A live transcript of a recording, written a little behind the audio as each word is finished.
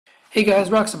Hey guys,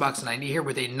 Roxabox90 here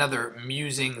with another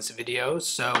Musings video.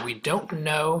 So we don't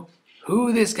know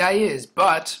who this guy is,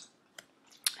 but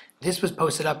this was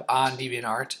posted up on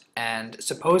DeviantArt, and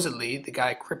supposedly the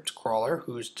guy Cryptcrawler,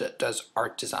 who does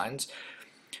art designs,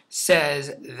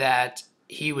 says that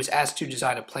he was asked to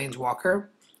design a Planeswalker.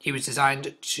 He was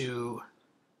designed to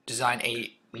design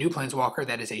a new Planeswalker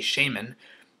that is a Shaman.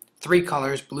 3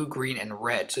 colors, blue, green, and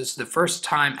red. So this is the first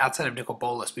time outside of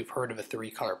Bolas we've heard of a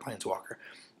 3-color Planeswalker.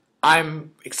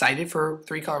 I'm excited for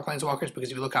 3-color Planeswalkers because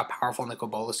if you look how powerful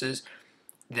Bolas is,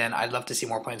 then I'd love to see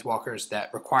more Planeswalkers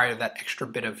that require that extra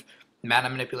bit of mana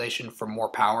manipulation for more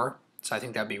power. So I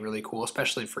think that'd be really cool,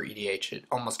 especially for EDH. It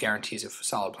almost guarantees a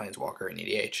solid Planeswalker in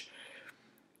EDH.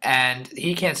 And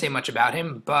he can't say much about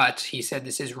him, but he said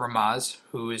this is Ramaz,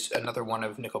 who is another one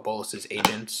of Bolas's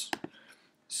agents.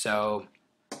 So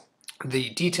the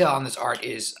detail on this art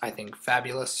is, I think,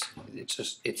 fabulous.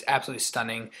 It's absolutely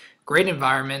stunning. Great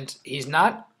environment. He's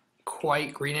not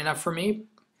quite green enough for me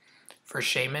for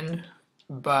Shaman,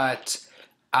 but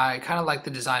I kind of like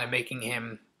the design of making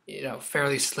him,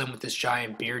 fairly slim with this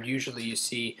giant beard. Usually you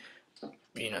see,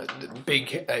 the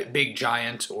big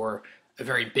giant or a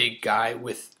very big guy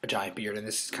with a giant beard, and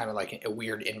this is kind of like a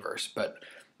weird inverse, but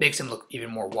makes him look even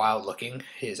more wild looking.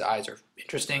 His eyes are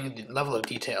interesting. The level of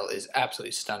detail is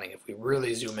absolutely stunning. If we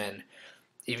really zoom in,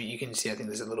 even you can see, I think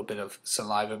there's a little bit of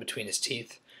saliva between his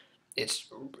teeth. It's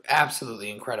absolutely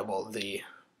incredible, the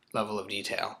level of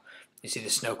detail. You see the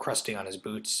snow crusting on his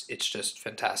boots. It's just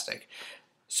fantastic.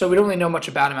 So we don't really know much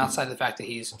about him outside of the fact that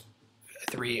he's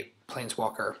a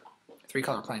 3-color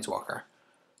Planeswalker.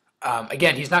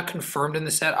 Again, he's not confirmed in the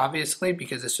set, obviously,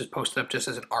 because this was posted up just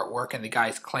as an artwork and the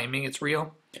guy's claiming it's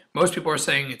real. Most people are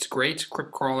saying it's great.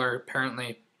 Cryptcrawler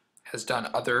apparently has done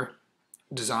other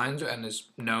designs and is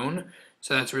known,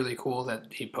 so that's really cool that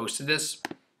he posted this.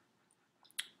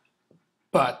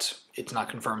 But it's not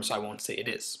confirmed, so I won't say it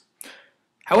is.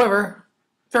 However,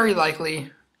 very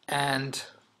likely, and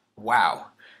wow.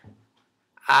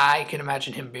 I can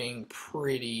imagine him being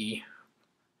pretty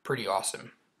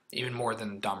awesome. Even more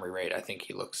than Domri Raid. I think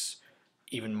he looks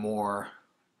even more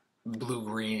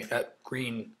blue-green,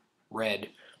 green, red,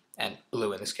 and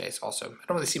blue in this case also. I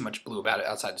don't really see much blue about it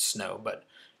outside of snow, but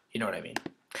you know what I mean.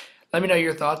 Let me know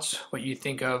your thoughts, what you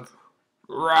think of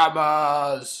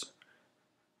Ramaz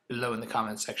below in the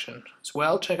comments section. As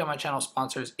well, check out my channel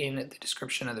sponsors in the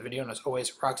description of the video. And as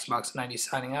always, Roxabox90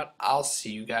 signing out. I'll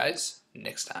see you guys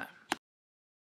next time.